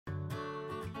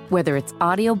Whether it's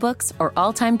audiobooks or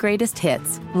all-time greatest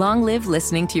hits, long live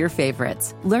listening to your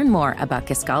favorites. Learn more about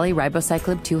Kisqali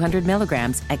Ribociclib 200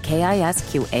 milligrams at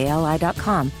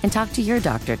KISQALI.com and talk to your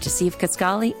doctor to see if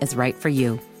Kisqali is right for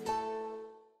you.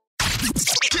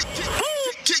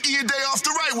 Kicking your day off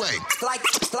the right way.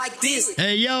 Like this.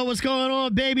 Hey, yo, what's going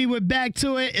on, baby? We're back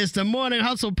to it. It's the Morning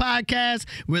Hustle Podcast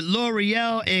with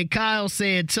L'Oreal and Kyle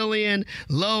Santillian.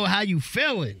 Lo, how you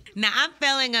feeling? Now, I'm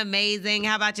feeling amazing.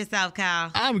 How about yourself,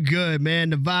 Kyle? I'm good, man.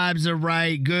 The vibes are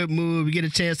right. Good mood. We get a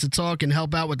chance to talk and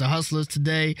help out with the hustlers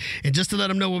today. And just to let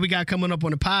them know what we got coming up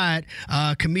on the pod,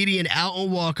 comedian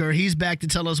Alton Walker, he's back to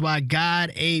tell us why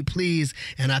God ain't pleased.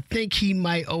 And I think he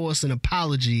might owe us an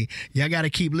apology. Y'all got to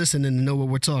keep listening to know what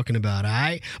we're talking about, all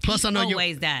right? Plus, I know you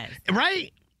always does.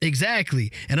 Right?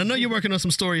 Exactly. And I know you're working on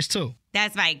some stories, too.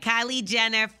 That's right. Kylie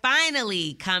Jenner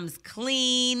finally comes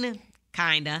clean.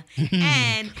 Kinda.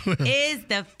 And is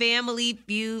the family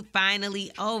feud finally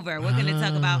over? We're going to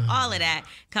talk about all of that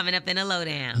coming up in a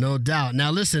lowdown. No doubt. Now,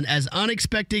 listen, as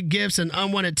unexpected gifts and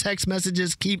unwanted text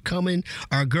messages keep coming,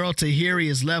 our girl Tahiri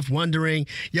is left wondering,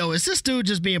 yo, is this dude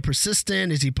just being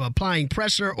persistent? Is he applying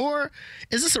pressure? Or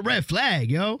is this a red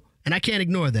flag, yo? And I can't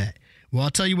ignore that. Well, I'll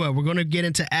tell you what, we're going to get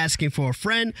into asking for a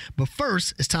friend. But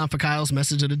first, it's time for Kyle's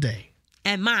message of the day.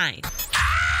 And mine.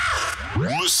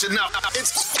 Listen up.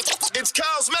 It's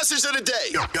Kyle's message of the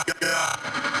day. You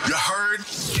heard?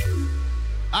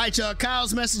 All right, y'all.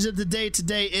 Kyle's message of the day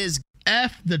today is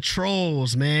F the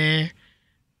trolls, man.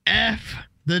 F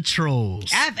the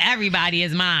trolls. F everybody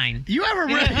is mine. You ever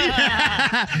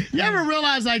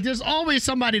realize, like, there's always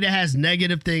somebody that has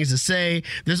negative things to say.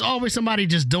 There's always somebody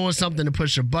just doing something to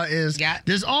push your buttons. Yeah.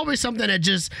 There's always something that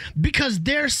just, because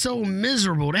they're so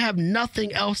miserable, they have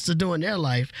nothing else to do in their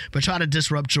life but try to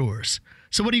disrupt yours.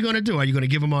 So what are you going to do? Are you going to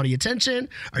give them all the attention?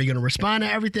 Are you going to respond to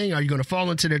everything? Are you going to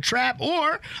fall into their trap?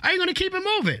 Or are you going to keep it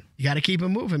moving? You got to keep it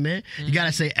moving, man. Mm-hmm. You got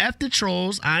to say, F the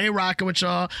trolls. I ain't rocking with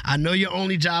y'all. I know your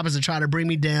only job is to try to bring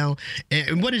me down.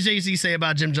 And what did Jay-Z say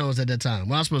about Jim Jones at that time?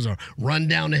 Well, I'm supposed to run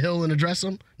down the hill and address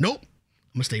him? Nope. I'm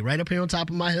going to stay right up here on top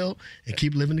of my hill and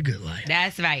keep living the good life.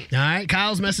 That's right. All right.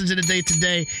 Kyle's message of the day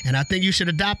today, and I think you should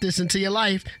adopt this into your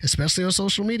life, especially on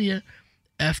social media.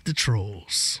 F the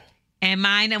trolls. And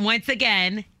mine, and once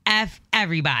again, F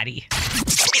everybody.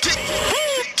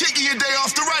 Kicking your day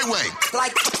off the right way.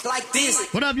 Like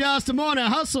this. What up, y'all? It's the Morning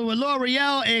Hustle with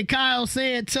L'Oreal and Kyle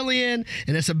Santillian.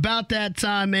 And it's about that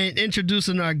time, man,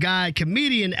 introducing our guy,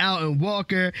 comedian Alton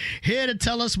Walker, here to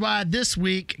tell us why this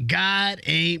week God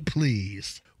ain't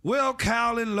pleased. Well,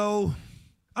 Kyle and Lo,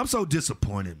 I'm so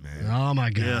disappointed, man. Oh, my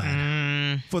God.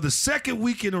 Yeah. For the second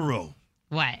week in a row.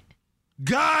 What?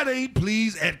 God ain't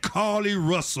pleased at Carly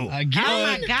Russell. Again. Oh,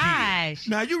 my gosh.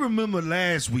 Now, you remember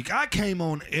last week, I came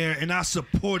on air and I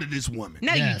supported this woman.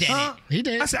 No, Yes. you didn't. Huh? He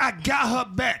did. I said, I got her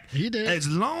back. He did. As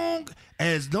long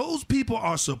as those people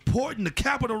are supporting the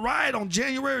Capitol riot on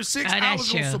January 6th, I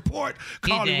was going to support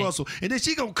Carly Russell. And then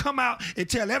she going to come out and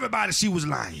tell everybody she was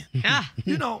lying.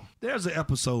 You know, there's an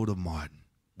episode of Martin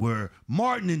where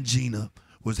Martin and Gina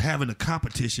was having a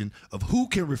competition of who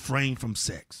can refrain from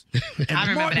sex.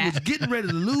 And Martin was getting ready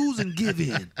to lose and give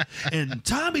in. And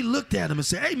Tommy looked at him and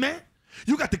said, hey, man,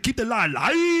 you got to keep the lie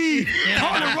alive.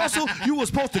 Carly Russell, you were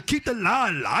supposed to keep the lie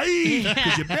alive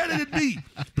because you're better than me.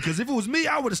 Because if it was me,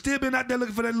 I would have still been out there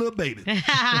looking for that little baby.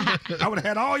 I would have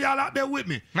had all y'all out there with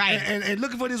me. Right. And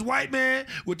looking for this white man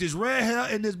with this red hair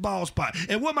and this bald spot.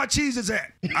 And where my cheese is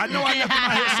at? I know I left my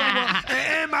hair somewhere.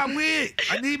 And my wig.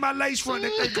 I need my lace front.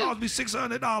 That thing cost me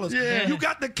 $600. Yeah. You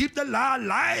got to keep the lie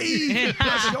alive.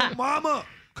 Plus your mama.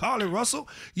 Carly Russell,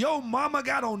 your mama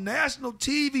got on national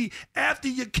TV after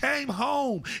you came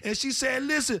home. And she said,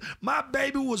 listen, my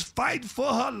baby was fighting for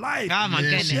her life. Oh, my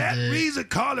goodness. For that reason,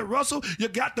 Carly Russell, you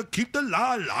got to keep the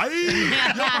lie alive.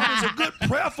 Your mama's a good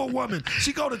prayerful woman.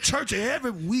 She go to church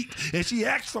every week, and she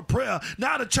asks for prayer.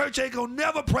 Now the church ain't going to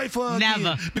never pray for her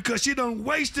again because she done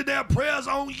wasted their prayers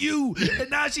on you. And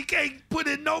now she can't put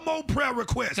in no more prayer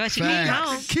requests. But she you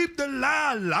got to keep the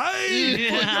lie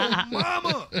alive for your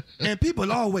mama. And people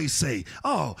always say,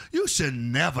 oh, you should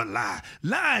never lie.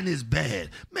 Lying is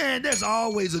bad. Man, there's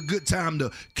always a good time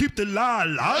to keep the lie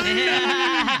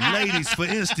alive. Ladies, for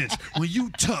instance, when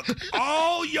you tuck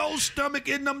all your stomach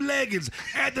in them leggings,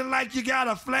 acting like you got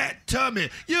a flat tummy,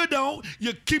 you don't.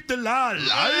 You keep the lie alive.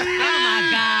 Oh,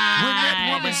 my God. When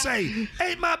that woman say,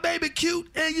 ain't my baby cute?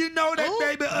 And you know that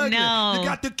baby ugly. No. You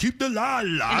got to keep the lie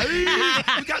alive.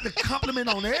 You got to compliment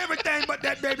on everything but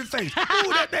that baby face.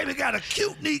 Ooh, that baby got a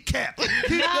cute kneecap. Keep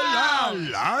the lie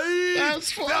alive.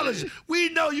 That's funny. Fellas, we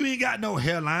know you ain't got no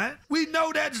hairline. We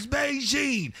know that's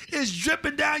Beijing. It's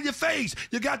dripping down your face.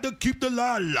 You got to keep the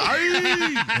lie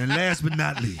alive. And last but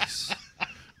not least,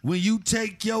 when you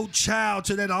take your child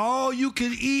to that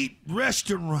all-you-can-eat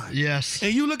restaurant, yes,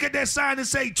 and you look at that sign and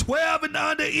say 12 and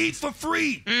under eat for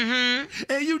free, and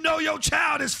you know your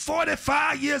child is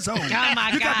 45 years old, oh my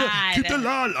you God, got to keep the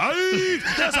lie alive.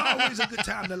 That's always a good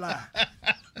time to lie.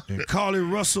 And Carly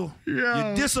Russell, you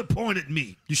disappointed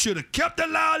me. You should have kept the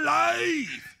lie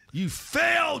alive. You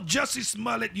failed Jussie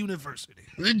Smollett University.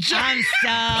 I'm so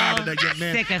proud of that young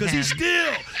man sick of because him. he's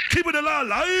still keeping the lie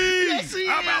alive. Yes, he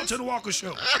I'm is. out to the Walker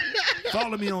Show.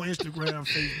 Follow me on Instagram,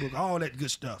 Facebook, all that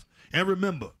good stuff. And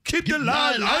remember, keep the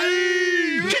lie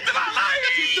alive. Keep the lie alive.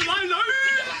 Keep the lie alive.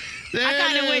 I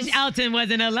kind of wish Elton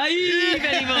wasn't alive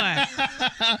anymore.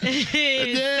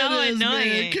 It's so annoying.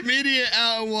 Man. Comedian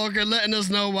Alton Walker letting us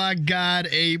know why God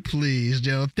ain't pleased,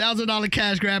 yo. $1,000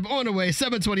 cash grab on the way.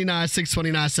 729,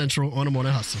 629 Central on the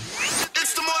Morning Hustle.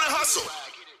 It's the Morning Hustle.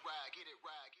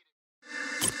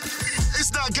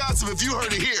 It's not gossip if you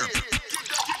heard it here.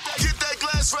 Get that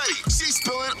glass ready. She's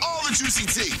spilling all the juicy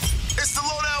tea. It's the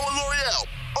Lowdown with L'Oreal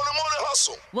on the Morning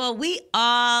Hustle. Well, we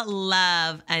all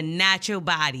love a natural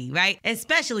body, right?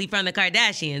 Especially from the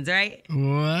Kardashians, right?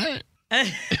 What?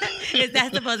 Is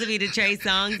that supposed to be the Trey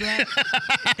Songz?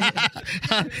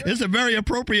 It's a very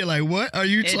appropriate, like, what are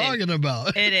you talking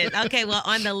about? It is. Okay, well,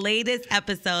 on the latest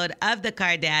episode of The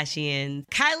Kardashians,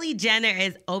 Kylie Jenner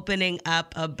is opening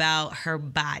up about her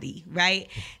body, right?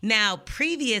 Now,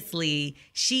 previously,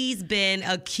 she's been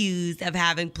accused of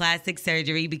having plastic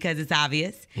surgery because it's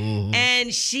obvious.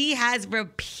 And she has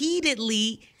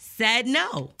repeatedly said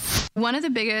no. One of the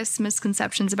biggest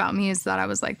misconceptions about me is that I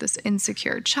was like this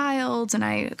insecure child and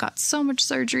I got so much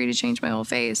surgery to change my whole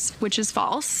face, which is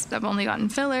false. I've only gotten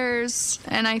fillers,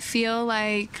 and I feel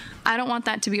like I don't want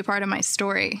that to be a part of my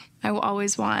story. I will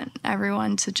always want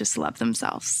everyone to just love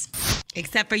themselves.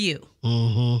 Except for you.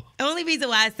 The only reason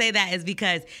why I say that is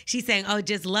because she's saying, oh,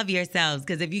 just love yourselves.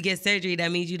 Because if you get surgery,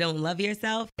 that means you don't love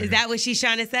yourself. Is that what she's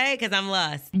trying to say? Because I'm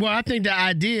lost. Well, I think the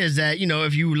idea is that, you know,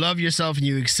 if you love yourself and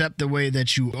you accept the way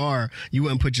that you are, you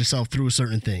wouldn't put yourself through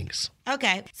certain things.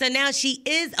 Okay. So now she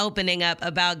is opening up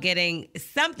about getting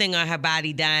something on her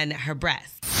body done, her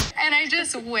breasts. And I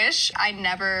just wish I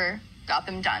never got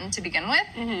them done to begin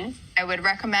with. I would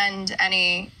recommend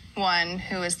anyone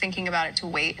who is thinking about it to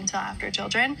wait until after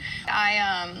children.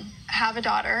 I have a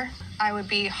daughter. I would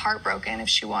be heartbroken if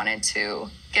she wanted to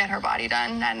get her body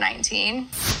done at 19.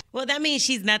 Well, that means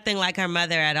she's nothing like her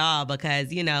mother at all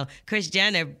because, you know, Kris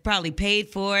Jenner probably paid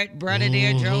for it, brought her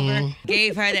there, drove her,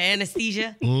 gave her the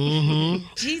anesthesia.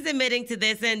 She's admitting to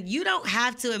this, and you don't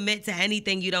have to admit to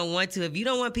anything you don't want to. If you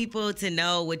don't want people to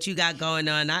know what you got going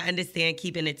on, I understand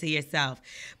keeping it to yourself.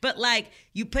 But, like,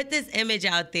 you put this image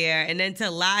out there, and then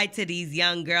to lie to these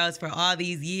young girls for all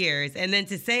these years, and then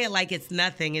to say it like it's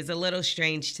nothing is a little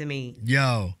strange to me.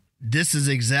 Yo. This is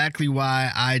exactly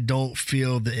why I don't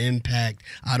feel the impact.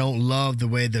 I don't love the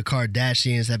way the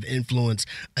Kardashians have influenced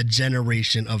a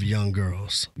generation of young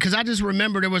girls. Because I just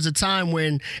remember there was a time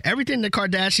when everything the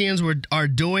Kardashians are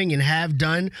doing and have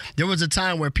done, there was a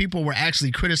time where people were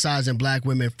actually criticizing black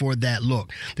women for that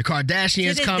look. The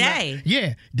Kardashians come out.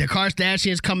 Yeah, the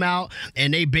Kardashians come out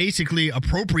and they basically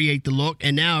appropriate the look,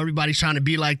 and now everybody's trying to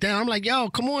be like them. I'm like,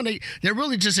 yo, come on. They're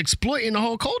really just exploiting the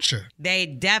whole culture. They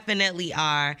definitely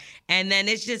are. And then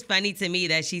it's just funny to me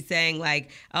that she's saying,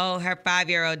 like, oh, her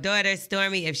 5-year-old daughter,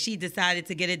 Stormy, if she decided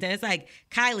to get it done. It's like,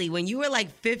 Kylie, when you were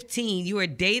like 15, you were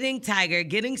dating Tiger,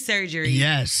 getting surgery.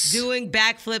 Yes. Doing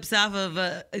backflips off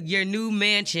of your new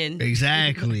mansion.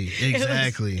 Exactly.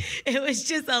 It was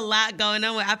just a lot going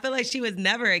on. I feel like she was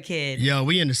never a kid. Yo,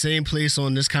 we in the same place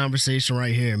on this conversation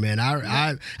right here, man.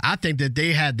 I think that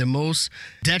they had the most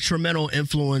detrimental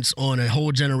influence on a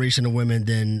whole generation of women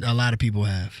than a lot of people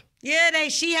have. Yeah,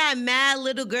 she had mad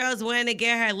little girls wanting to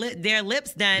get their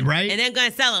lips done. Right. And then going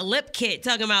to sell a lip kit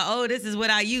talking about, oh, this is what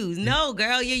I use. No,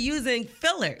 girl, you're using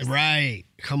fillers. Right.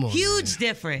 Come on. Huge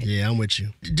difference. Yeah, I'm with you.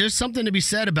 There's something to be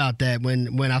said about that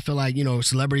when I feel like, you know,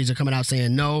 celebrities are coming out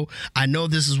saying, no, I know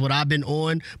this is what I've been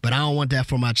on, but I don't want that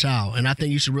for my child. And I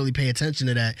think you should really pay attention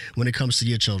to that when it comes to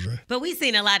your children. But we've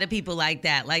seen a lot of people like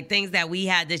that, like things that we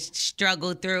had to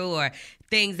struggle through or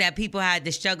things that people had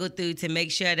to struggle through to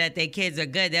make sure that their kids are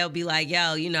good. They'll be like,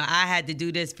 yo, you know, I had to do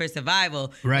this for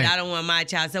survival, right, but I don't want my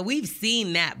child. So we've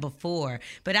seen that before.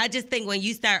 But I just think when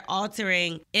you start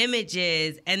altering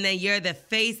images and then you're the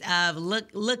face of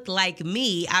look like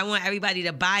me. I want everybody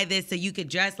to buy this so you could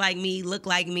dress like me, look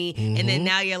like me. Mm-hmm. And then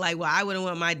now you're like, well, I wouldn't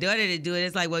want my daughter to do it.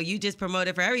 It's like, well, you just promote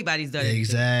it for everybody's daughter.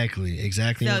 Exactly.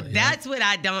 So that's what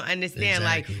I don't understand.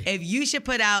 Exactly. Like, if you should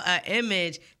put out an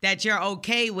image that you're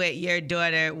okay with your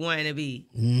daughter wanting to be.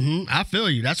 Mm-hmm. I feel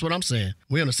you. That's what I'm saying.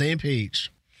 We're on the same page.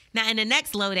 Now, in the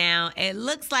next lowdown, it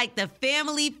looks like the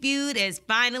Family Feud is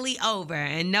finally over.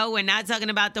 And no, we're not talking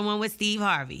about the one with Steve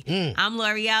Harvey. I'm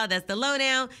L'Oreal. That's the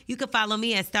lowdown. You can follow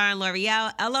me at Star and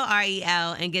L'Oreal,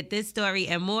 L-O-R-E-L, and get this story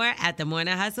and more at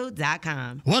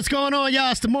themorninghustle.com. What's going on,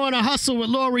 y'all? It's The Morning Hustle with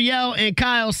L'Oreal and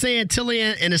Kyle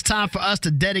Santillan, and it's time for us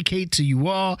to dedicate to you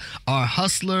all our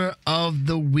Hustler of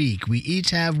the Week. We each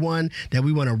have one that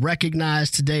we want to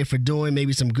recognize today for doing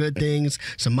maybe some good things,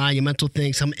 some monumental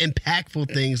things, some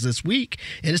impactful things this week,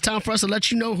 and it's time for us to let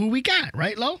you know who we got,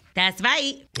 right, Lo? That's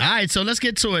right. All right, so let's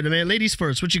get to it, man. Ladies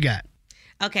first, what you got?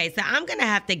 Okay, so I'm gonna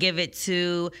have to give it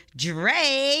to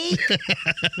Drake.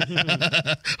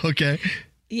 Okay.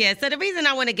 Yeah, so the reason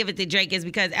I want to give it to Drake is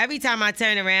because every time I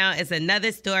turn around, it's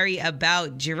another story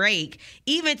about Drake,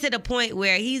 even to the point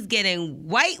where he's getting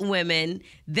white women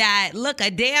that look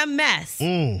a damn mess.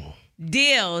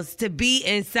 Deals to be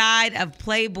inside of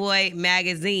Playboy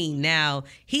magazine. Now,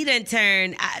 he done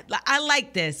turned, I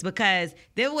like this because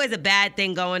there was a bad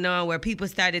thing going on where people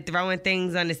started throwing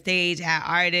things on the stage at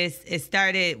artists. It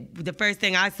started, the first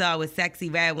thing I saw was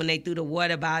Sexy Red when they threw the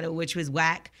water bottle, which was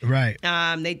whack. Right.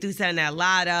 They threw something at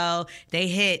Lotto. They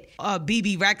hit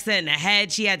BB Rexa in the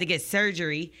head. She had to get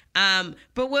surgery.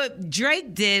 But what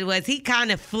Drake did was he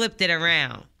kind of flipped it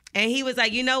around. And he was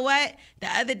like, you know what? The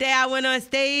other day I went on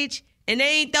stage and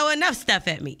they ain't throw enough stuff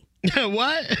at me.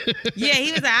 What? Yeah,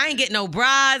 he was like, I ain't get no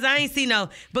bras. I ain't see no,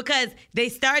 because they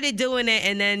started doing it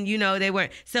and then, they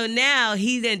weren't. So now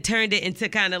he then turned it into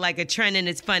kind of like a trend, and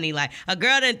it's funny. Like, a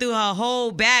girl done threw her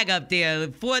whole bag up there,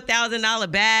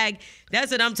 $4,000 bag.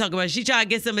 That's what I'm talking about. She trying to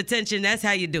get some attention. That's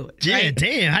how you do it. Yeah, right?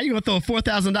 Damn. How you going to throw a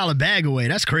 $4,000 bag away?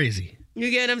 That's crazy.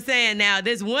 You get what I'm saying? Now,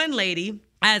 this one lady,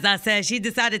 as I said, she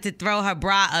decided to throw her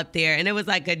bra up there, and it was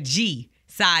like a G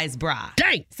size bra.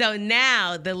 Dang. So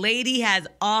now the lady has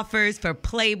offers for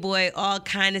Playboy, all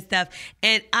kind of stuff.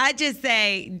 And I just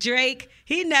say, Drake,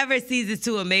 he never ceases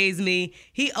to amaze me.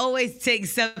 He always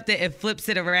takes something and flips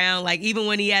it around. Like, even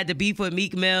when he had the beef with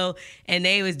Meek Mill and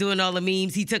they was doing all the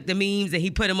memes, he took the memes and he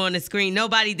put them on the screen.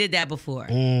 Nobody did that before.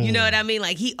 You know what I mean?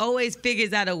 Like, he always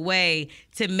figures out a way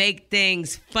to make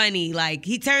things funny. Like,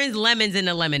 he turns lemons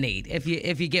into lemonade, if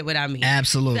you get what I mean.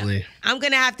 Absolutely. So I'm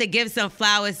going to have to give some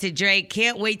flowers to Drake.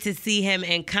 Can't wait to see him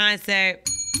in concert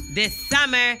this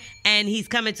summer, and he's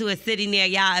coming to a city near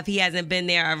y'all if he hasn't been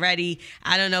there already.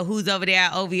 I don't know who's over there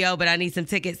at OVO, but I need some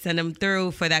tickets. Send them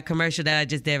through for that commercial that I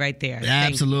just did right there.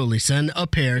 Absolutely. Send a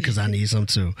pair because I need some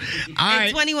too. All and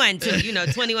right. 21 too.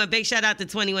 21. Big shout out to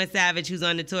 21 Savage, who's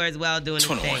on the tour as well doing his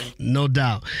thing. No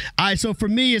doubt. All right, so for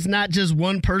me, it's not just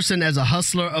one person as a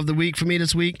hustler of the week for me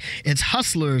this week. It's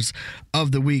hustlers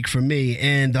of the week for me.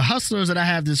 And the hustlers that I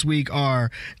have this week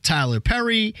are Tyler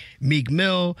Perry, Meek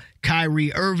Mill,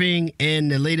 Kylie Irving,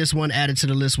 and the latest one added to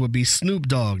the list would be Snoop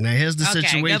Dogg. Now, here's the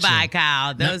situation. Goodbye,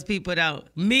 Kyle. Those people don't.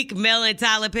 Meek Mill and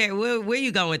Tyler Perry, where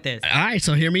you going with this? All right,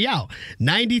 so hear me out.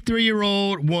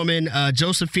 93-year-old woman,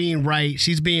 Josephine Wright,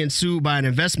 she's being sued by an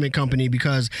investment company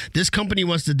because this company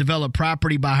wants to develop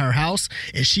property by her house,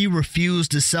 and she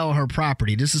refused to sell her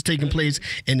property. This is taking place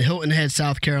in Hilton Head,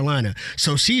 South Carolina.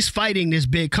 So she's fighting this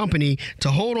big company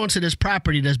to hold on to this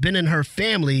property that's been in her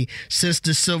family since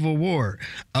the Civil War.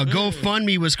 A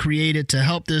GoFundMe was created to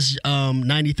help this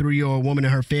 93-year-old woman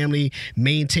and her family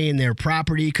maintain their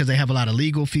property because they have a lot of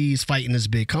legal fees fighting this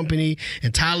big company.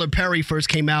 And Tyler Perry first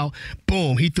came out,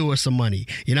 boom, he threw us some money.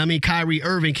 You know what I mean? Kylie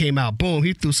Irving came out, boom,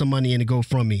 he threw some money in the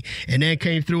GoFundMe. And then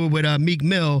came through with Meek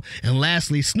Mill. And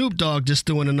lastly, Snoop Dogg just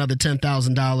threw in another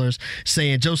 $10,000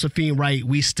 saying, Josephine Wright,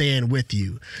 we stand with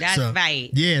you. That's right.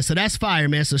 Yeah, so that's fire,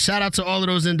 man. So shout out to all of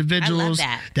those individuals. I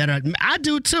love that. I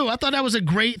do too. I thought that was a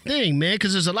great thing, man,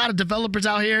 because there's a lot of developers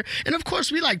out here. And of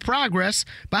course, we like progress.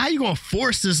 But how you going to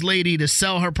force this lady to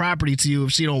sell her property to you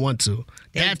if she don't want to?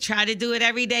 They try to do it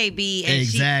every day, B. And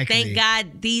exactly. Thank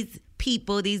God these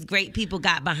great people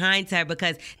got behind her,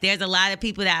 because there's a lot of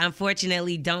people that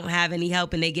unfortunately don't have any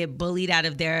help and they get bullied out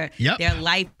of their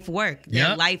life work,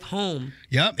 their life home.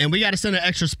 Yep. And we got to send an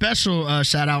extra special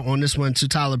shout out on this one to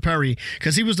Tyler Perry,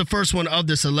 because he was the first one of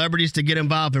the celebrities to get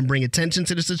involved and bring attention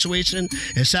to the situation.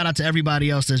 And shout out to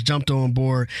everybody else that's jumped on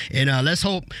board. And let's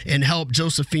hope and help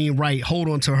Josephine Wright hold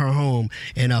on to her home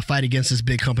and fight against this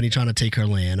big company trying to take her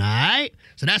land. All right.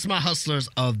 So that's my hustlers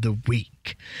of the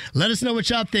week. Let us know what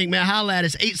y'all think, man. Holla at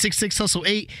us,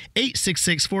 866-HUSTLE-8,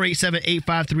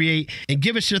 866-487-8538, and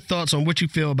give us your thoughts on what you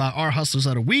feel about our hustlers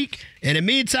of the week. In the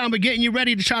meantime, we're getting you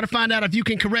ready to try to find out if you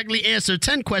can correctly answer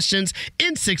 10 questions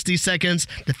in 60 seconds.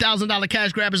 The $1,000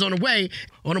 cash grab is on the way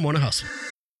on the Morning Hustle.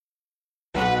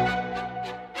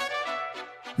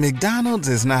 McDonald's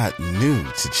is not new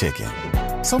to chicken.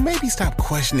 So maybe stop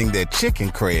questioning their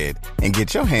chicken cred and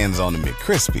get your hands on the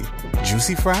McCrispy.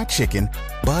 Juicy fried chicken,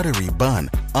 buttery bun,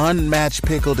 unmatched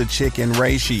pickle to chicken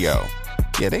ratio.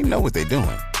 Yeah, they know what they're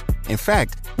doing. In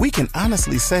fact, we can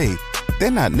honestly say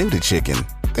they're not new to chicken.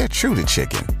 They're true to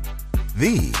chicken.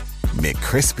 The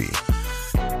McCrispy.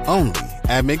 Only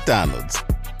at McDonald's.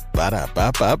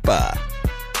 Ba-da-ba-ba-ba.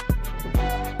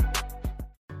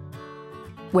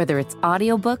 Whether it's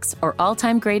audiobooks or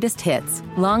all-time greatest hits,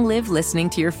 long live listening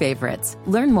to your favorites.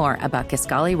 Learn more about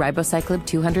Kisqali Ribociclib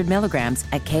 200 milligrams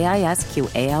at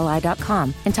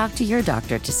KISQALI.com and talk to your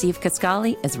doctor to see if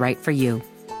Kisqali is right for you.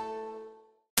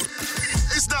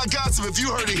 It's not gossip if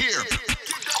you heard it here.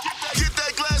 Get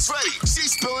that glass ready.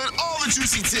 She's spilling all the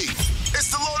juicy tea.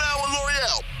 It's the Lowdown with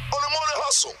L'Oreal on the Morning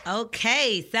Hustle.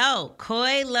 Okay, so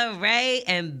Coi Leray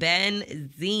and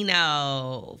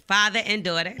Benzino, father and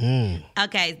daughter.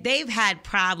 Okay, they've had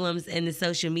problems in the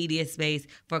social media space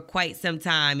for quite some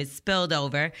time. It's spilled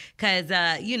over because,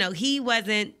 he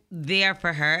wasn't there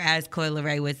for her, as Coi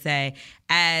Leray would say,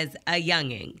 as a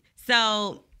younging.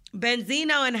 So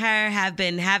Benzino and her have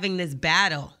been having this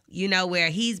battle, where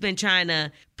he's been trying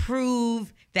to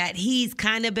prove that he's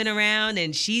kind of been around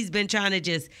and she's been trying to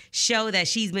just show that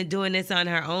she's been doing this on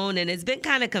her own. And it's been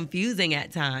kind of confusing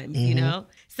at times,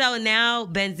 So now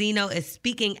Benzino is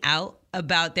speaking out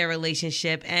about their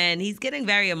relationship and he's getting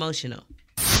very emotional.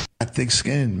 I thick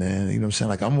skin, man. You know what I'm saying?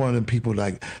 Like, I'm one of them people,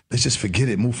 like, let's just forget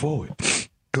it, move forward.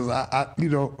 Because I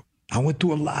went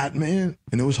through a lot, man.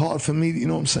 And it was hard for me,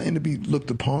 to be looked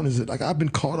upon as like, I've been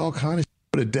caught all kind of shit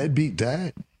with a deadbeat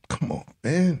dad. Come on,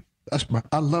 man.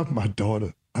 I love my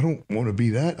daughter. I don't want to be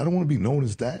that. I don't want to be known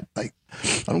as that. Like,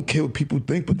 I don't care what people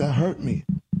think, but that hurt me.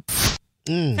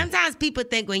 Sometimes people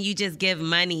think when you just give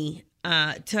money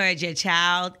towards your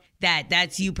child,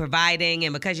 that's you providing,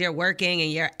 and because you're working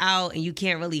and you're out and you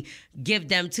can't really give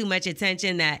them too much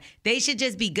attention, that they should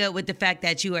just be good with the fact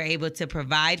that you are able to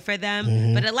provide for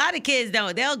them. But a lot of kids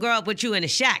don't. They'll grow up with you in a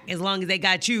shack as long as they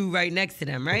got you right next to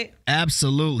them, right?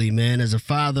 Absolutely, man. As a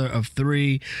father of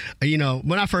 3,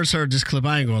 when I first heard this clip,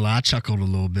 I ain't gonna lie, I chuckled a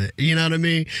little bit. You know what I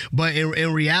mean? But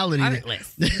in reality,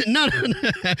 no,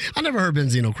 I never heard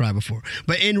Benzino cry before.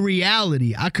 But in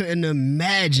reality, I couldn't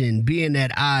imagine being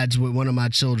at odds with one of my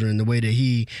children the way that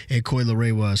he and Coi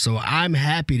Leray was. So I'm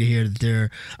happy to hear that they're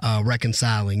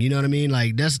reconciling. You know what I mean?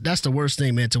 Like, that's the worst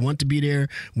thing, man. To want to be there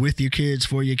with your kids,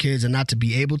 for your kids, and not to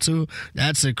be able to,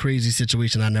 that's a crazy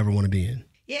situation I never want to be in.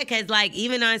 Yeah, because,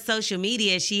 even on social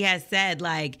media, she has said,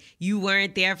 you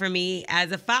weren't there for me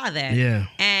as a father. Yeah.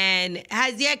 And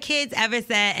has your kids ever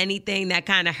said anything that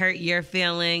kind of hurt your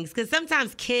feelings? Because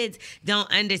sometimes kids don't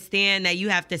understand that you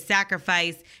have to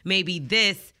sacrifice maybe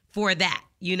this for that.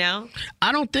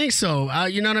 I don't think so.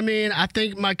 You know what I mean? I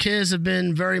think my kids have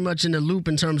been very much in the loop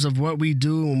in terms of what we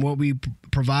do and what we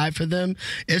provide for them.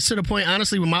 It's to the point,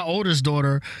 honestly, with my oldest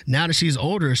daughter, now that she's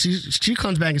older, she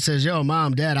comes back and says, yo,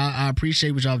 Mom, Dad, I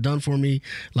appreciate what y'all have done for me.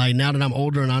 Like, now that I'm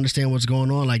older and I understand what's going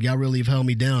on, like, y'all really have held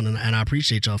me down, and I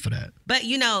appreciate y'all for that. But,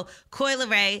 Coi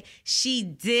Leray, she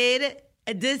did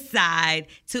decide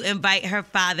to invite her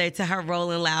father to her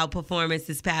Rolling Loud performance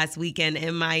this past weekend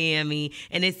in Miami,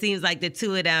 and it seems like the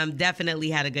two of them definitely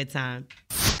had a good time.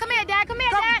 Come here, Dad.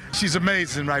 She's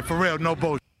amazing, right? For real, no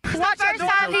bullshit. It's the first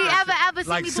time he ever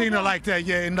seen me seen her like that,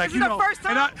 yeah. And the first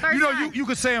time? And you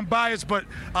could say I'm biased, but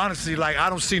honestly, I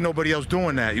don't see nobody else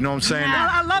doing that. You know what I'm saying?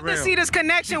 I love to see this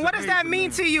connection. What does that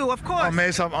mean to you? Of course. Oh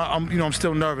man, I'm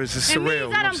still nervous. It's surreal. It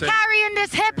means that I'm carrying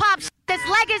this hip hop, this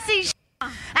legacy.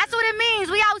 That's what it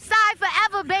means. We outside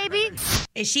forever, baby.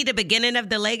 Is she the beginning of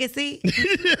the legacy?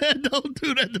 Don't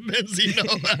do that to Benzino.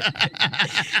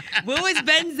 What was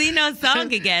Benzino's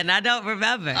song again? I don't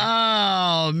remember.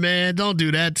 Oh, man, don't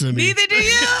do that to me. Neither do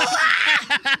you.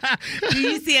 Do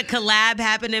you see a collab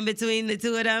happening between the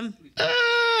two of them?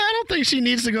 I don't think she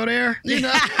needs to go there.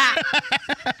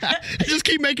 Just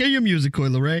keep making your music, Coi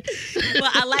Leray.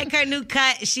 Well, I like her new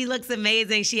cut. She looks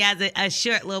amazing. She has a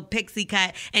short little pixie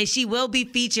cut, and she will be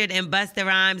featured in Busta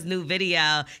Rhymes' new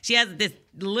video. She has this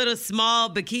little small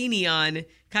bikini on,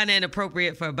 kind of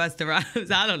inappropriate for Busta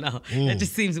Rhymes. I don't know. That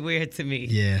just seems weird to me.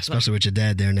 Yeah, especially with your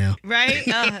dad there now. Right?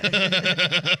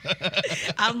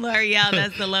 I'm L'Oreal.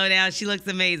 That's the lowdown. She looks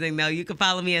amazing, though. You can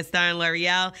follow me at Starring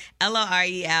L'Oreal,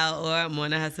 L'Orel, or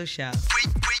Morning Hustle Show.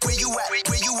 Where you at?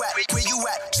 Where you at? Where you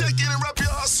at? Check in and rep your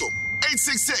hustle.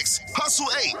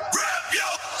 866-HUSTLE-8. Rep your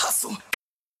hustle.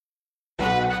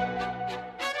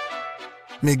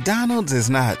 McDonald's is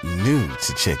not new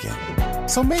to chicken.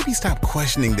 So maybe stop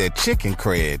questioning their chicken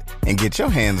cred and get your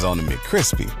hands on the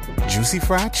McCrispy. Juicy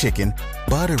fried chicken,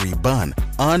 buttery bun,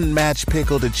 unmatched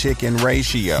pickle to chicken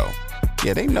ratio.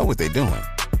 Yeah, they know what they're doing.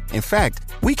 In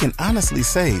fact, we can honestly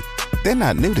say they're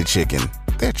not new to chicken.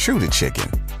 They're true to chicken.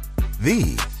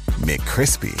 The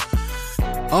McCrispy.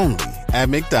 Only at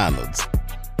McDonald's.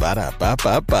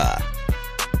 Ba-da-ba-ba-ba.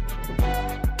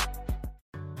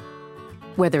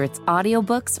 Whether it's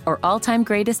audiobooks or all-time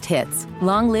greatest hits,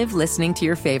 long live listening to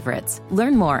your favorites.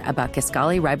 Learn more about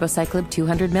Kisqali Ribociclib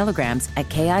 200 milligrams at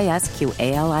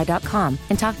KISQALI.com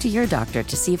and talk to your doctor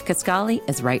to see if Kisqali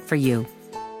is right for you.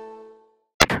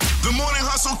 The Morning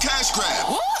Hustle Cash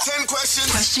Grab. 10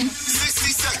 questions,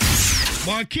 60 seconds.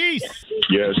 Marquise.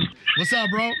 Yes. What's up,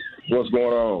 bro? What's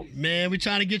going on? Man, we're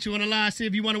trying to get you on the line, see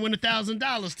if you want to win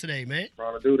 $1,000 today, man.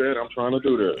 Trying to do that. I'm trying to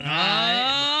do that.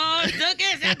 Oh, look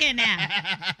at now.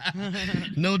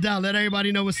 No doubt. Let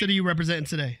everybody know what city you representing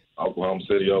today. Oklahoma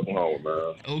City, Oklahoma,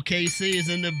 man. OKC is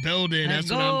in the building. Let's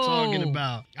That's what I'm talking go.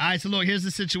 about. All right, so look, here's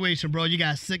the situation, bro. You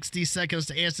got 60 seconds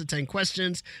to answer 10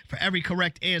 questions. For every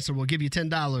correct answer, we'll give you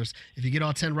 $10. If you get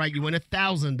all 10 right, you win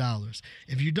 $1,000.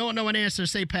 If you don't know an answer,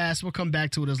 say pass. We'll come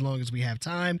back to it as long as we have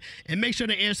time. And make sure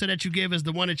the answer that you give is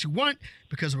the one that you want,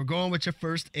 because we're going with your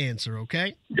first answer,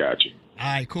 okay? Gotcha. All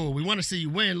right, cool. We want to see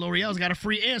you win. L'Oreal's got a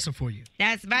free answer for you.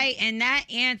 That's right. And that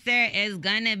answer is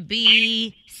going to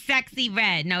be sexy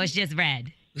red. No, it's just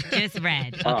red. Just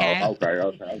red. Okay? Oh, okay.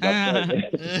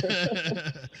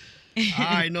 All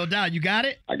right, no doubt. You got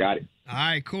it? I got it. All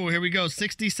right, cool. Here we go.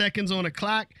 60 seconds on the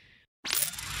clock.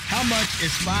 How much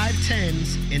is 5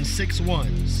 tens and 6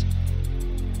 ones?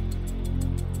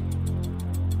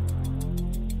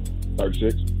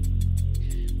 36.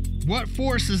 What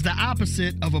force is the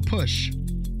opposite of a push?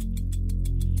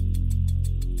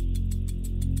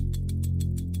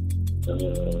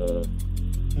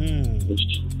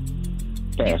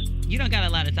 Pass. You don't got a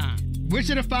lot of time. Which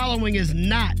of the following is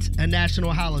not a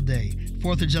national holiday?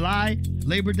 4th of July,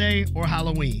 Labor Day, or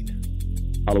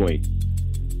Halloween? Halloween.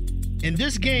 In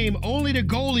this game, only the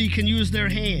goalie can use their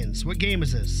hands. What game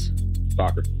is this?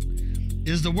 Stalker.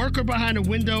 Is the worker behind a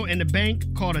window in the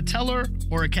bank called a teller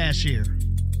or a cashier?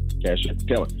 Cashier.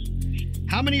 Teller.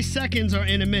 How many seconds are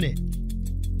in a minute?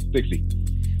 60.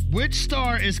 Which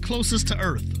star is closest to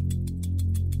Earth?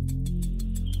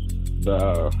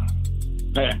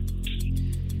 Pass.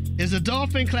 Is a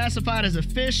dolphin classified as a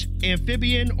fish,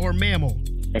 amphibian, or mammal?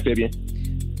 Amphibian.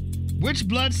 Which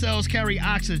blood cells carry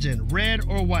oxygen, red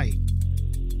or white?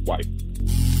 White.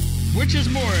 Which is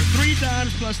more, 3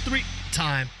 times plus 3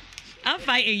 time? I'm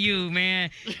fighting you, man.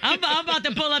 I'm about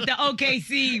to pull up the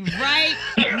OKC right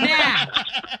now.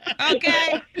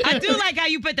 Okay? I do like how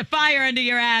you put the fire under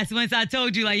your ass once I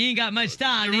told you, like, you ain't got much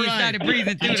time. Then you started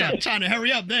breathing through them. Trying to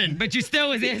hurry up then. But you still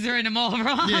was answering them all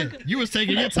wrong. Yeah, you was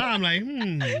taking your time like, I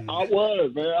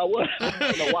was, man. I was. I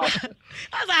don't know why.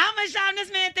 I was like, how much time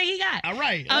this man think he got? All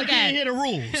right. Okay. I can't hear the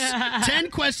rules. 10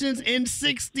 questions in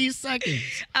 60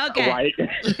 seconds. Okay. Right.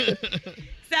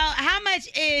 So how much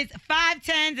is 5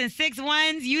 tens and 6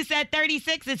 ones? You said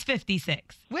 36 is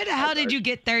 56. Where the hell did you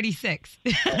get 36?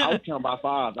 I was counting by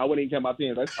 5s. I wouldn't even count by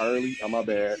 10s. That's early. Oh, my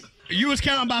bad. You was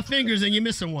counting by fingers and you're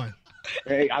missing one.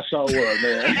 Hey, I sure was,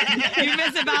 man. You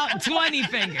miss about 20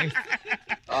 fingers.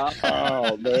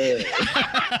 Oh, man.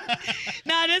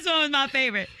 No, this one was my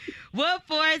favorite. What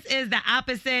force is the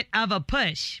opposite of a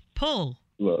push? Pull.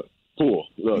 Look. Cool.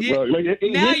 Look. Yeah. Look.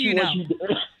 Now you know.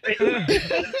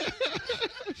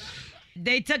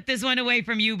 They took this one away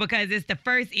from you because it's the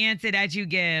first answer that you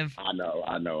give. I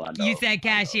know. You said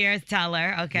cashier's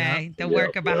teller, okay. The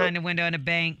worker behind the window in the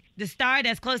bank. The star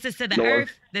that's closest to the North. earth,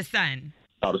 the sun.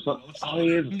 Oh, the sun. Oh, it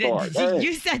is a star. Dang.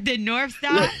 You said the North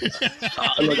Star?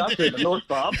 Look, I said the North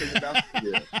Star. I'm thinking that's,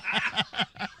 yeah.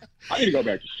 I need to go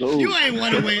back to school. You ain't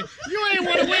want to win. You ain't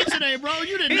want to win today, bro.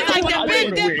 You didn't. He's like the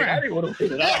Big Dipper. I didn't want to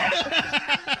win at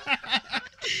all.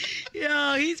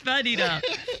 Yo, he's funny though.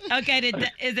 Okay,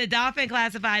 is a dolphin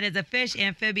classified as a fish,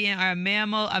 amphibian, or a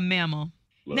mammal? A mammal.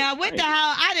 Look, Now, what the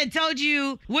hell? I done told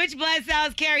you which blood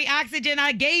cells carry oxygen.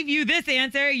 I gave you this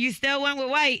answer. You still went with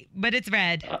white, but it's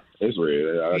red. It's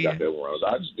red. I got that wrong.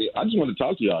 I just wanted to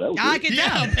talk to y'all. That was I can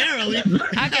tell. Apparently.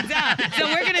 I can tell. So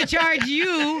we're gonna charge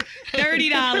you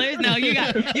 $30. No, you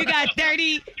got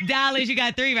 $30. You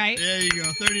got 3, right? There you go.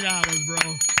 $30, bro.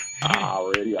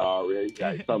 Already.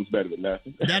 Yeah, something's better than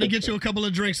nothing. That'll get you a couple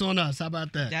of drinks on us. How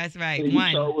about that? That's right. You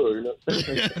One. sure will, you know?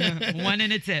 One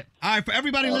and a tip. All right, for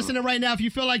everybody listening right now, if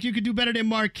you feel like you could do better than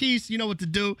Marquise, you know what to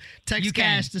do. Text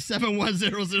cash to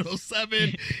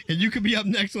 71007, and you could be up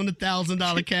next on the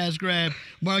 $1,000 cash grab.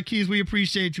 Marquise, we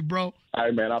appreciate you, bro. All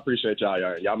right, man. I appreciate y'all.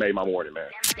 Y'all made my morning, man.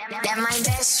 That my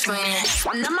best friend.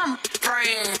 That my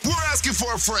friend. We're asking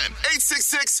for a friend.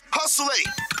 866-HUSTLE-8.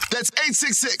 That's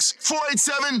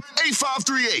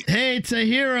 866-487-8538. Hey,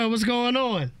 Tahira, what's going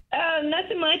on?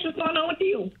 Nothing much. What's going on with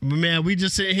you? Man, we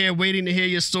just sitting here waiting to hear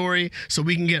your story so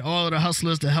we can get all of the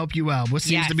hustlers to help you out. What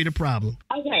seems to be the problem?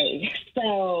 Okay,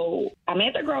 so I'm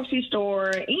at the grocery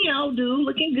store. Dude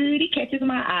looking good. He catches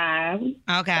my eye.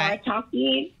 Okay. Start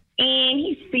talking, and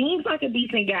he seems like a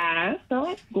decent guy. So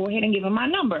I go ahead and give him my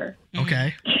number.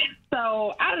 Okay.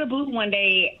 So out of the blue one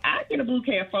day, I get a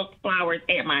bouquet of flowers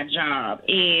at my job,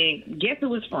 and guess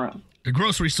who it's from? The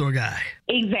grocery store guy.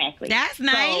 Exactly. That's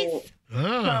nice.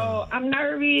 So I'm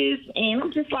nervous, and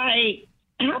I'm just like,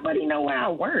 how about he know where I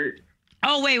work?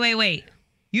 Oh, wait.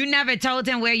 You never told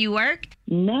him where you worked?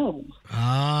 No.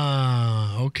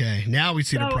 Okay. Now we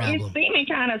see the problem. So it's seeming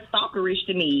kind of stalkerish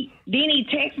to me. Then he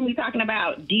texted me talking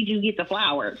about, did you get the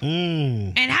flowers?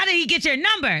 And how did he get your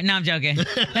number? No, I'm joking.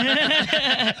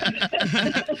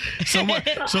 So what?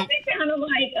 So I've been kind of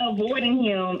like avoiding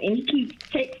him, and he keeps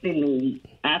texting me.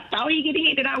 I thought he could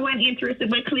hit that I wasn't interested,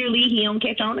 but clearly he don't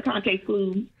catch on the context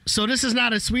clues. So this is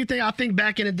not a sweet thing. I think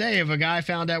back in the day, if a guy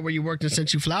found out where you worked and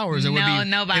sent you flowers, it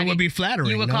would be flattering.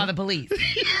 You would call the police.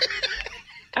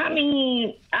 I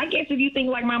mean, I guess if you think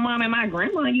like my mom and my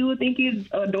grandma, you would think it's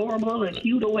adorable and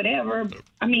cute or whatever.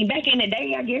 I mean, back in the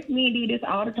day, I guess men did this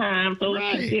all the time, so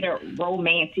it's considered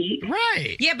romantic.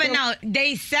 Right. Yeah, but no,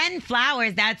 they send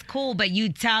flowers. That's cool, but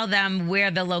you tell them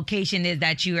where the location is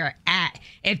that you are at.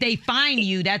 If they find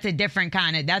you, that's a different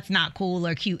kind of, that's not cool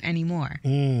or cute anymore.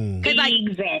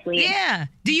 Exactly. Yeah.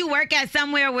 Do you work at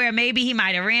somewhere where maybe he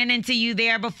might have ran into you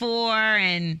there before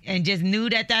and just knew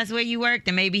that that's where you worked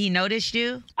and maybe he noticed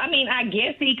you? I mean, I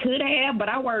guess he could have, but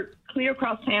I worked clear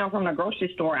across town from the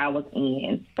grocery store I was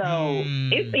in. So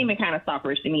it's seeming kind of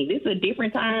stalkerish to me. This is a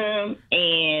different time,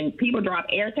 and people drop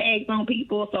air tags on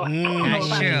people, so I don't know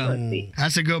if I can trust it.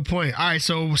 That's a good point. All right,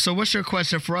 so what's your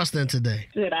question for us then today?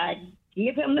 Should I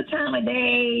give him the time of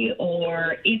day,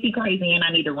 or is he crazy and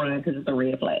I need to run because it's a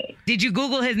red flag? Did you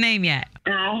Google his name yet?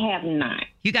 I have not.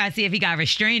 You got to see if he got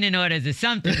restraining orders or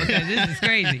something, because this is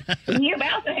crazy. He's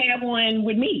about to have one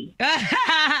with me.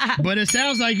 But it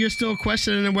sounds like you're still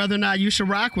questioning whether or not you should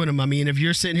rock with him. I mean, if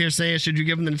you're sitting here saying, should you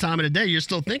give him the time of the day, you're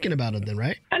still thinking about it then,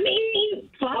 right? I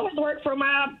mean, flowers work for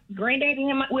my granddaddy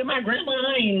and with my grandma,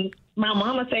 and my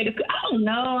mama said, I don't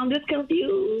know, I'm just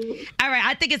confused. All right,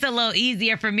 I think it's a little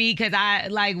easier for me because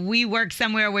we work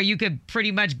somewhere where you could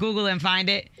pretty much Google and find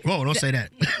it. Whoa, don't say that.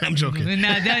 I'm joking.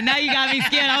 Now you got me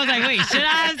scared. I was like, wait, should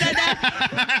I have said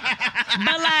that?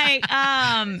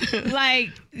 But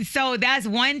so that's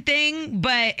one thing.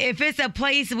 But if it's a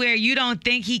place where you don't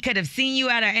think he could have seen you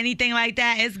at or anything like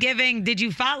that, it's giving, did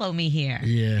you follow me here?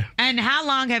 Yeah. And how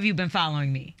long have you been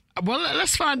following me? Well,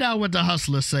 let's find out what the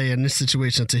hustlers say in this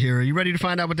situation, Tahira. You ready to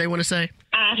find out what they want to say?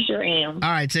 I sure am. All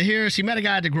right, Tahira, she met a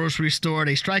guy at the grocery store.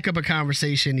 They strike up a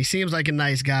conversation. He seems like a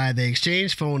nice guy. They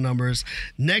exchange phone numbers.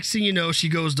 Next thing you know, she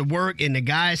goes to work, and the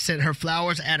guy sent her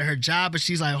flowers at her job. But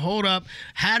she's like, hold up.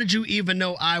 How did you even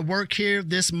know I work here?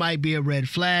 This might be a red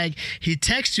flag. He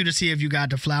texts you to see if you got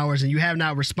the flowers, and you have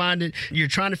not responded. You're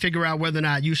trying to figure out whether or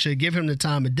not you should give him the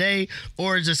time of day,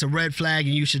 or is this a red flag,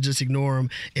 and you should just ignore him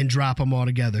and drop him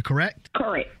altogether, correct?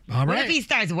 Correct. All right. What if he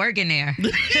starts working there?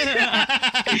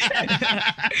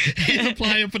 He's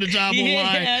applying for the job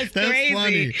online. That's crazy.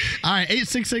 Funny. All right,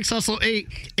 866-HUSTLE-8,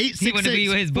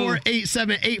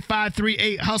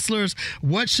 866-487-8538. Hustlers,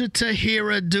 what should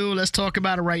Tahira do? Let's talk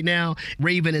about it right now.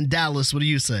 Raven in Dallas, what do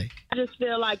you say? I just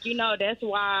feel like, that's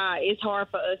why it's hard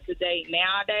for us to date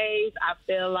nowadays. I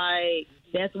feel like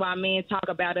that's why men talk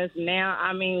about us now.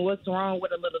 I mean, what's wrong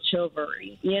with a little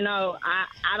chivalry?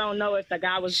 I don't know if the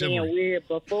guy was being weird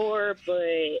before,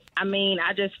 but I mean,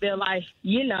 I just feel like,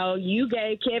 you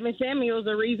gave Kevin Samuels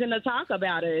a reason to talk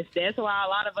about us. That's why a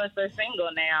lot of us are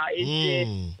single now.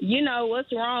 It's just,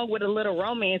 what's wrong with a little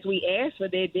romance? We ask for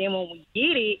that, then when we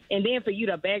get it, and then for you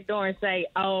to backdoor and say,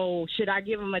 oh, should I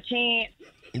give him a chance?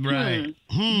 Right.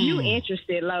 You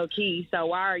interested low key, so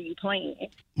why are you playing?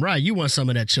 Right, you want some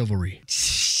of that chivalry.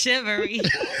 Chivalry.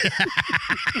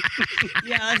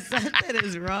 Yo, something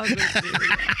is wrong with you.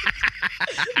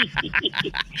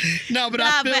 No, but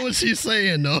I feel what she's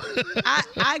saying, though.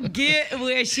 I get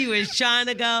where she was trying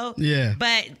to go. Yeah.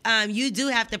 But you do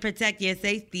have to protect your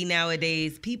safety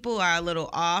nowadays. People are a little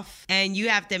off, and you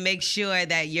have to make sure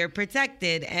that you're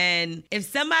protected. And if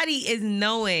somebody is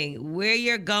knowing where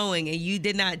you're going and you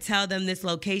did not tell them this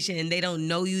location and they don't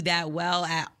know you that well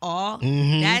at all,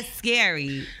 that's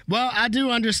scary. Well, I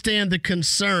do understand the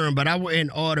concern, but I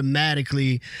wouldn't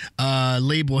automatically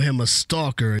label him a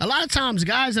stalker. A lot of times,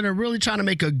 guys that are really trying to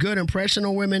make a good impression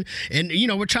on women, and, you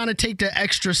know, we're trying to take the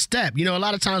extra step. You know, a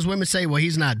lot of times women say, well,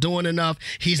 he's not doing enough.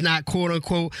 He's not, quote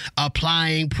unquote,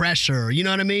 applying pressure. You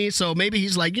know what I mean? So maybe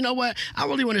he's like, you know what? I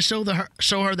really want to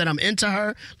show her that I'm into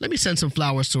her. Let me send some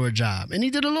flowers to her job. And he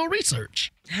did a little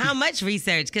research. How much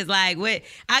research? Because, like,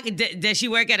 does she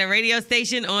work at a radio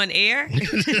station on air?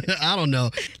 I don't know.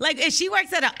 Like, if she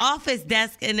works at an office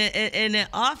desk in an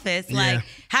office, like,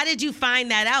 how did you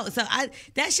find that out? So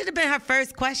that should have been her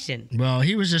first question. Well,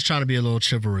 he was just trying to be a little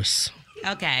chivalrous.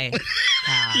 Okay.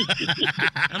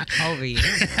 I'm over you.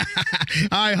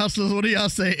 All right, hustlers, what do y'all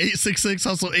say?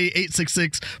 866-HUSTLE-8,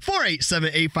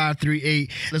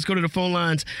 866-487-8538. Let's go to the phone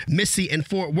lines. Missy in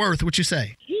Fort Worth, what you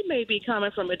say? He may be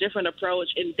coming from a different approach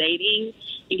in dating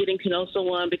and getting to know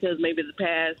someone because maybe the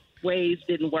past ways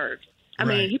didn't work. I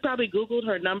mean, he probably Googled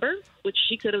her number, which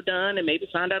she could have done, and maybe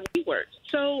found out he worked.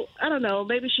 So, I don't know,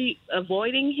 maybe she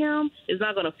avoiding him is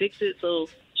not going to fix it, so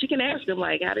she can ask him,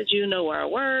 like, how did you know where I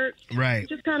work? Right.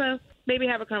 Just kind of maybe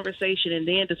have a conversation and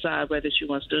then decide whether she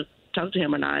wants to talk to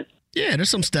him or not. Yeah, there's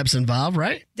some steps involved,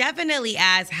 right? Definitely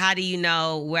ask, how do you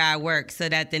know where I work, so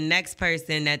that the next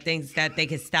person that thinks that they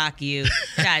can stalk you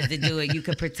tries to do it, you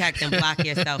can protect and block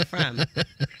yourself from.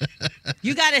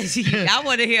 You got to, I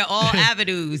want to hear all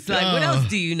avenues. Like, what else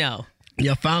do you know?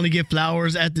 You finally get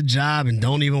flowers at the job and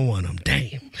don't even want them.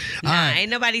 Damn. Ain't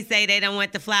nobody say they don't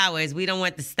want the flowers. We don't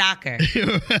want the stalker.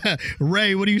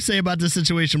 Ray, what do you say about this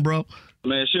situation, bro?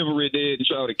 Man, chivalry dead and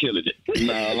try to kill it.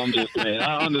 Nah, I'm just saying.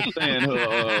 I understand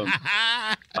her.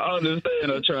 I understand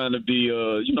her trying to be,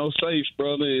 safe,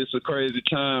 brother. It's a crazy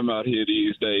time out here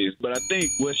these days. But I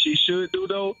think what she should do,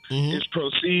 though, is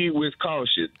proceed with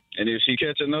caution. And if she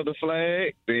catch another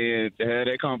flag, then have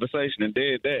that conversation and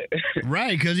dead that.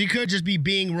 Right, because he could just be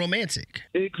being romantic.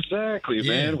 Exactly,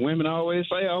 man. Women always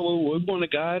say, we want a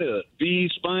guy to be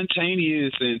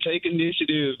spontaneous and take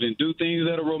initiative and do things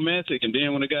that are romantic. And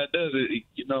then when a guy does it,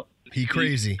 he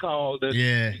crazy. Called that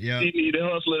yeah. He need a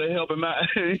hustler to help him out.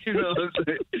 You know what I'm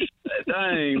saying?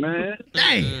 Dang, man.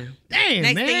 Damn,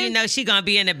 Next man. thing you know, she gonna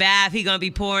be in the bath. He gonna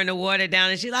be pouring the water down,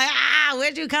 and she's like,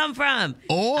 where'd you come from?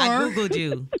 Or I Googled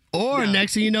you. Or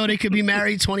next thing you know, they could be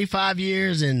married 25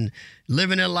 years and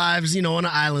living their lives, on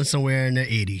an island somewhere in their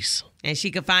 80s. And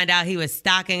she could find out he was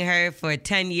stalking her for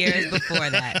 10 years before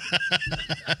that.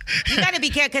 You got to be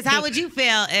careful, because how would you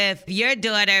feel if your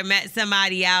daughter met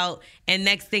somebody out and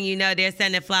next thing you know, they're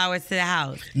sending flowers to the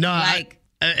house? No,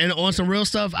 and on some real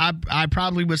stuff, I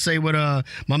probably would say what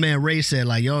my man Ray said,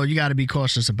 like, yo, you got to be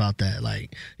cautious about that.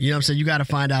 Like, you know what I'm saying? You got to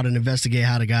find out and investigate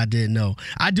how the guy didn't know.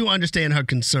 I do understand her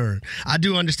concern. I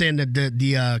do understand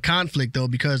the conflict, though,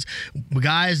 because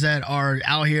guys that are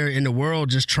out here in the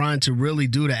world just trying to really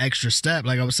do the extra step,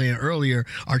 like I was saying earlier,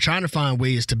 are trying to find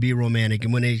ways to be romantic.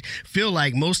 And when they feel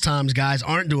like most times guys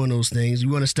aren't doing those things,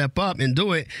 you want to step up and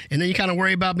do it. And then you kind of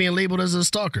worry about being labeled as a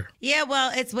stalker. Yeah,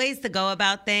 well, it's ways to go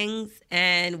about things.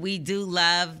 And we do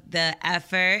love the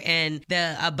effort and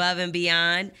the above and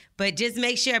beyond, but just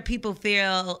make sure people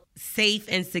feel safe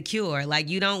and secure. Like,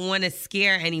 you don't want to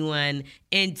scare anyone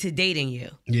into dating you.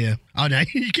 Yeah. Oh, no,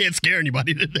 you can't scare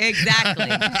anybody.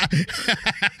 Exactly.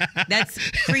 That's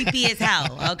creepy as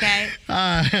hell, okay?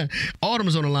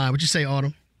 Autumn's on the line. What you say,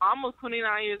 Autumn? Almost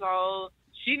 29 years old.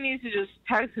 She needs to just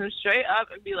text him straight up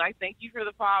and be like, thank you for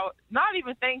the flowers. Not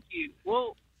even thank you.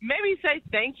 Well, maybe say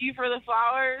thank you for the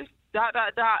flowers. ... But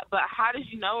how did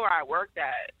you know where I worked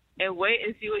at? And wait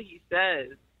and see what he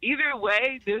says. Either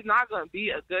way, there's not going to be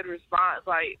a good response.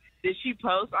 Like, did she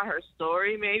post on her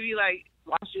story maybe, like,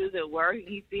 while she was at work and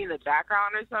he's seeing the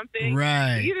background or something?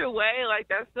 Right. Either way, like,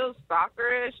 that's still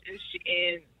stalkerish.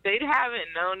 And they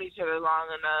haven't known each other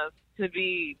long enough to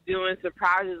be doing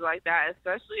surprises like that,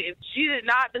 especially if she did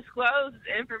not disclose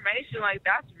information. Like,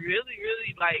 that's really,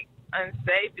 really, like,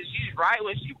 unsafe. And she's right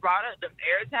when she brought up them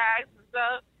air tags and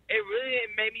stuff. It really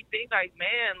made me think, like,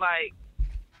 man, like,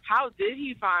 how did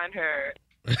he find her?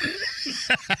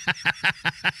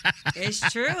 It's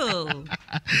true.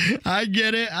 I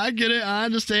get it. I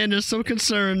understand there's some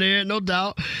concern there, no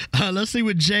doubt. Let's see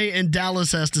what Jay in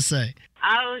Dallas has to say.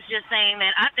 I was just saying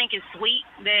that I think it's sweet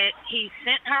that he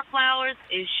sent her flowers,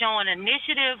 is showing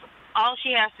initiative. All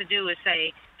she has to do is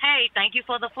say, hey, thank you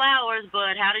for the flowers,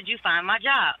 but how did you find my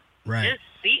job? Right. Just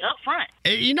be up front.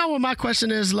 You know what my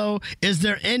question is, Lo? Is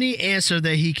there any answer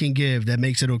that he can give that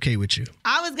makes it okay with you?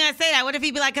 I was going to say that. What if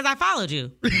he'd be like, because I followed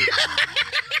you?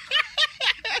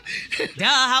 Duh,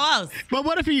 how else? But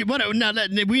what if he,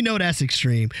 we know that's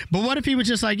extreme, but what if he was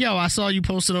just like, yo, I saw you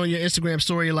posted on your Instagram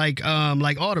story like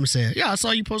Autumn said. Yeah, I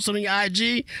saw you posted on your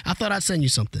IG. I thought I'd send you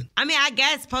something. I mean, I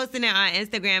guess posting it on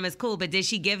Instagram is cool, but did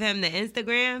she give him the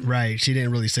Instagram? Right, she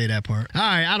didn't really say that part. All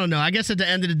right, I don't know. I guess at the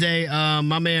end of the day,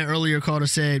 my man earlier called and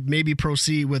said maybe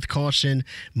proceed with caution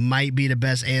might be the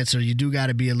best answer. You do got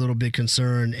to be a little bit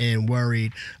concerned and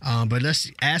worried, but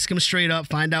let's ask him straight up,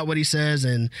 find out what he says,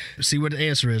 and see what the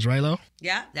answer is, right, Lo?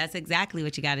 Yeah, that's exactly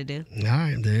what you got to do. All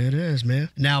right, there it is, man.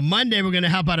 Now, Monday, we're going to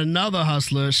help out another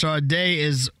hustler. Sade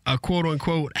is a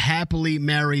quote-unquote happily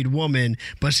married woman,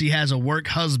 but she has a work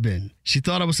husband. She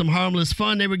thought it was some harmless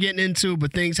fun they were getting into,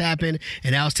 but things happened,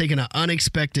 and now it's taking an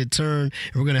unexpected turn.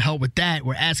 And we're going to help with that.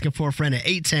 We're asking for a friend at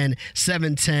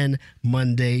 810-710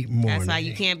 Monday morning. That's why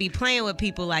you can't be playing with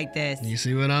people like this. You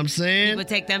see what I'm saying? People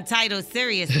take them titles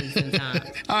seriously sometimes.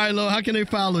 All right, Lo, how can they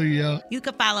follow you, yo? You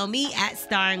can follow me at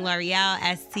Starring L'Oreal,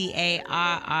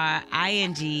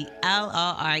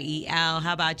 StarringLorel.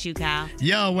 How about you, Kyle?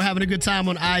 Yo, we're having a good time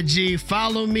on IG.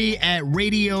 Follow me at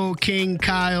Radio King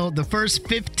Kyle. The first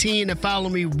 15 that follow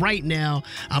me right now,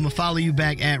 I'm going to follow you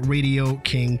back at Radio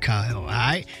King Kyle. All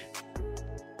right?